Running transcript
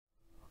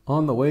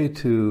On the way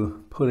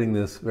to putting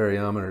this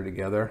variometer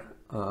together,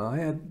 I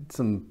had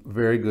some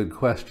very good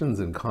questions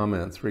and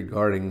comments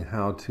regarding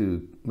how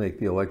to make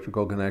the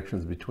electrical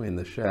connections between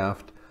the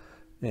shaft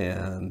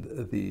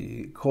and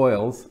the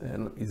coils.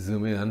 And let me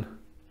zoom in.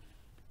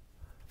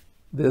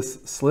 This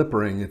slip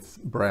ring, it's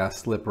brass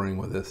slip ring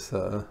with this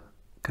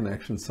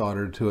connection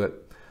soldered to it,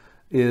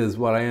 is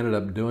what I ended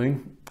up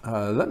doing.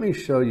 Let me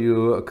show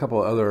you a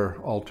couple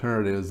other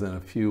alternatives and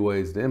a few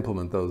ways to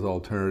implement those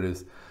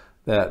alternatives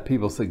that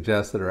people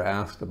suggested or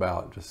asked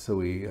about, just so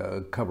we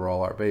cover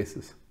all our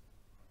bases.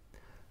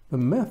 The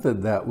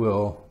method that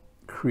will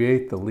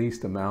create the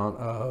least amount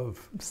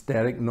of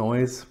static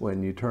noise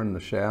when you turn the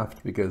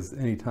shaft, because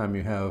anytime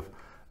you have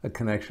a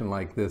connection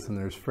like this and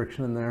there's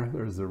friction in there,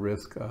 there's a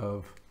risk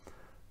of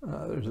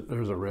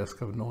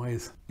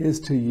noise,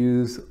 is to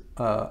use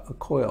a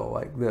coil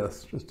like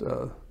this, just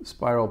a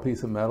spiral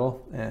piece of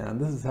metal. And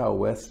this is how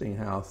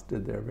Westinghouse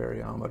did their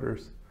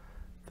variometers.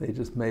 They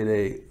just made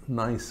a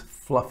nice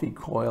fluffy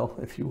coil,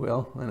 if you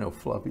will. I know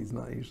fluffy is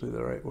not usually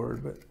the right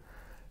word, but,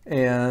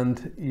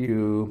 and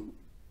you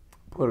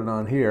put it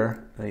on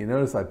here. Now you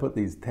notice I put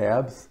these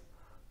tabs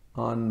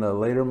on the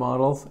later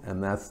models,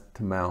 and that's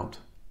to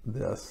mount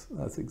this.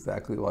 That's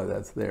exactly why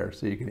that's there.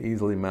 So you can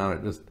easily mount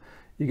it. Just,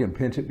 you can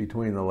pinch it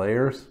between the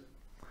layers,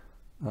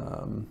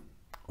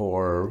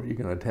 or you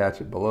can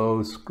attach it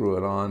below, screw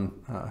it on,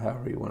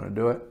 however you want to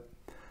do it.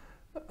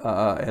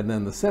 And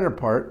then the center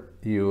part,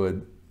 you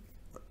would,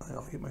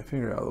 I'll get my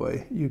finger out of the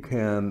way. You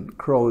can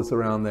curl this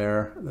around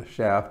there, the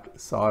shaft,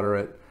 solder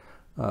it.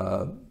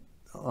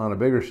 On a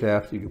bigger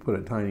shaft, you can put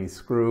a tiny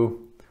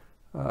screw,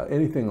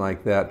 anything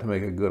like that to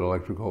make a good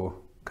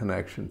electrical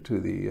connection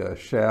to the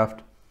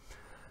shaft.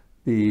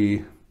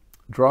 The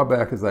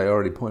drawback, as I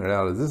already pointed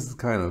out, is this is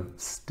kind of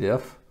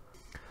stiff.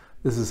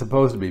 This is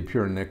supposed to be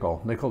pure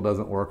nickel. Nickel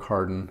doesn't work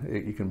hardened.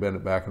 You can bend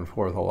it back and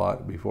forth a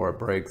lot before it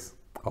breaks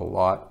a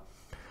lot.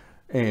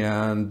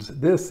 And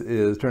this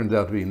turns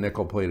out to be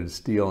nickel-plated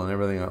steel, and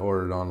everything I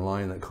ordered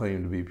online that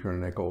claimed to be pure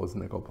nickel was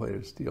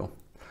nickel-plated steel.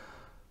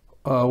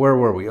 Where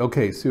were we?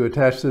 Okay, so you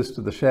attach this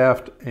to the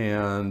shaft,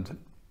 and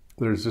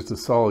there's just a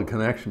solid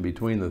connection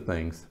between the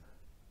things,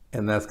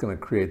 and that's going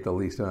to create the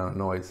least amount of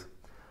noise.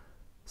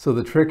 So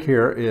the trick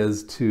here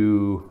is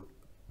to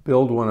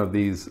build one of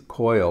these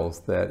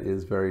coils that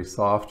is very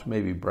soft.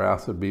 Maybe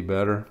brass would be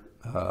better.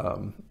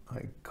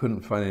 I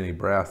couldn't find any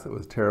brass that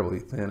was terribly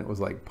thin. It was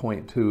like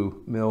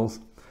 0.2 mils.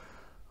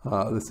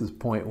 This is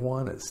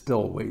 0.1. It's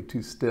still way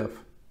too stiff.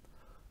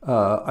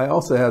 I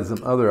also had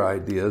some other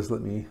ideas.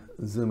 Let me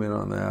zoom in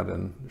on that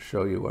and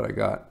show you what I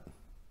got.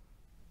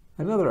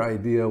 Another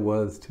idea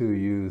was to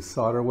use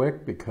solder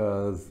wick,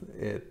 because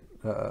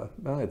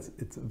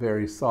it's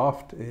very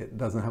soft. It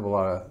doesn't have a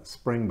lot of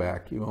spring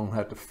back. You won't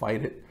have to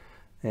fight it.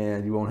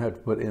 And you won't have to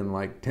put in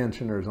like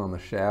tensioners on the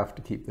shaft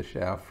to keep the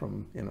shaft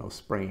from,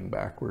 springing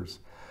backwards.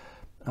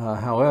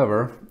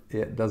 However,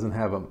 it doesn't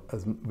have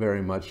as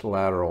very much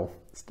lateral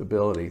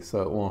stability,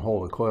 so it won't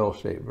hold a coil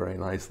shape very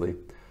nicely.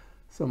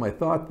 So my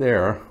thought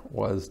there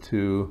was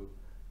to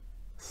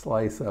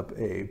slice up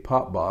a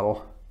pop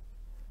bottle,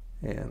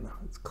 and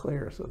it's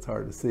clear so it's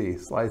hard to see.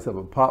 Slice up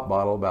a pop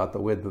bottle about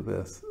the width of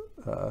this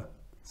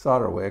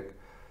solder wick,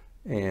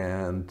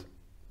 and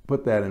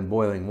put that in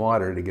boiling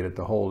water to get it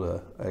to hold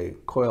a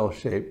coil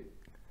shape,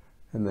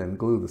 and then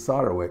glue the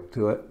solder wick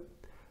to it.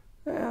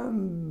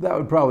 And that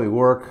would probably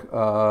work.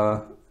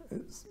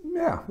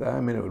 Yeah, I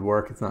mean, it would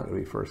work. It's not going to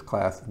be first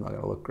class. It's not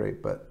going to look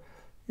great, but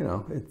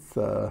it's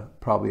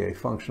probably a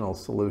functional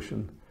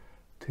solution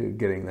to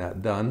getting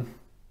that done.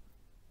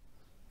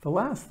 The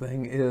last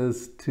thing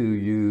is to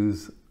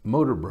use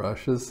motor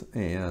brushes,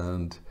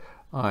 and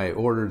I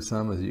ordered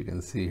some, as you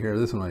can see here.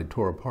 This one I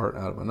tore apart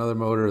out of another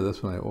motor.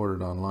 This one I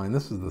ordered online.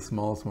 This is the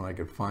smallest one I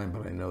could find,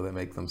 but I know they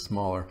make them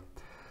smaller.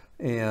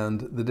 And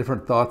the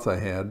different thoughts I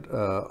had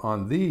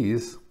on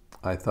these,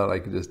 I thought I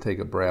could just take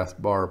a brass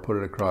bar, put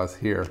it across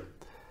here,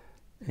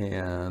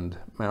 and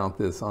mount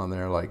this on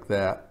there like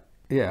that.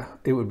 Yeah,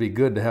 it would be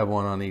good to have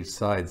one on each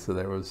side so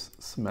there was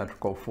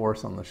symmetrical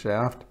force on the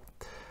shaft.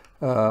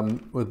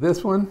 With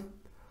this one,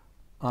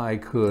 I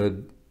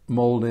could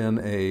mold in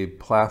a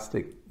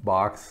plastic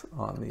box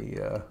on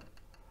the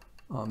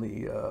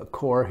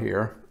core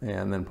here,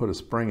 and then put a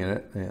spring in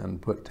it and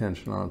put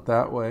tension on it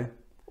that way.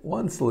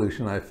 One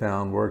solution I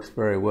found works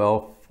very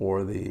well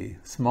for the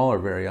smaller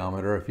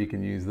variometer, if you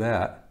can use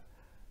that,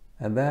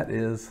 and that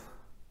is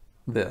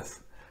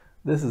this.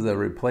 This is a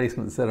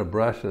replacement set of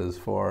brushes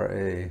for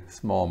a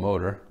small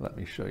motor. Let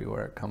me show you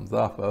where it comes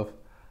off of,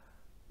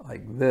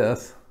 like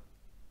this.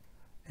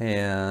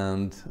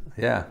 And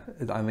yeah,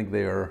 I think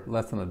they are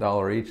less than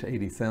 $1 each,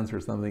 80 cents or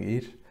something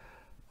each.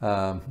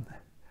 And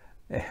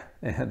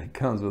it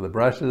comes with the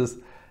brushes.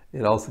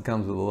 It also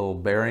comes with a little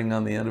bearing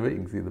on the end of it. You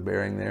can see the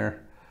bearing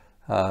there.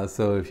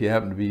 So if you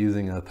happen to be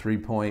using a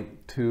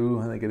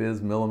 3.2, I think it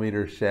is,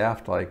 millimeter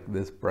shaft like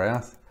this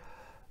brass,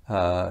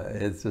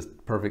 it's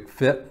just perfect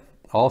fit.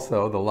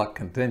 Also, the luck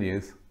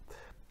continues.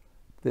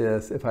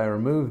 This, if I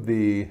remove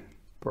the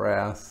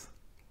brass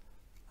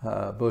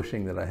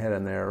bushing that I had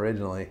in there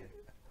originally,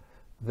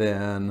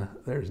 then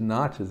there's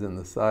notches in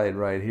the side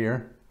right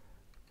here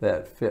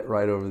that fit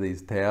right over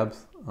these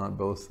tabs on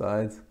both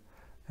sides,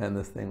 and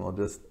this thing will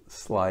just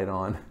slide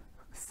on.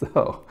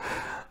 So,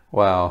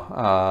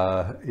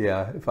 wow,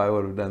 yeah, if I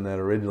would have done that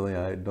originally,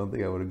 I don't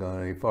think I would have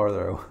gone any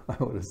farther. I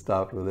would have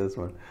stopped with this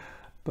one.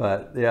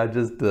 But yeah,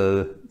 just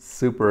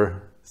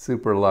super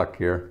luck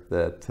here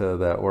that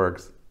that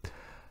works.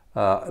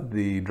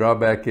 The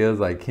drawback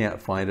is I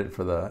can't find it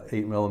for the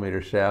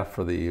 8mm shaft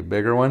for the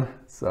bigger one.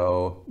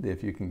 So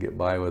if you can get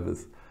by with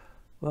this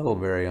little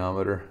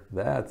variometer,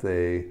 that's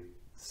a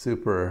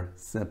super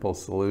simple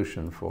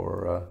solution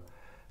for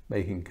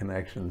making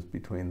connections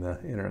between the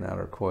inner and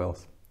outer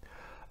coils.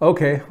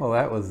 Okay, well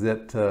that was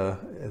it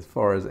as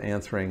far as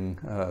answering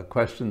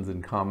questions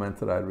and comments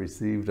that I'd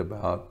received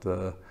about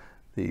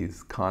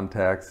these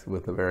contacts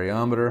with the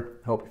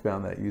variometer. Hope you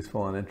found that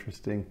useful and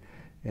interesting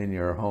in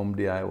your home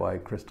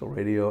DIY crystal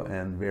radio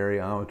and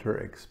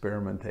variometer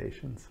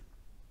experimentations.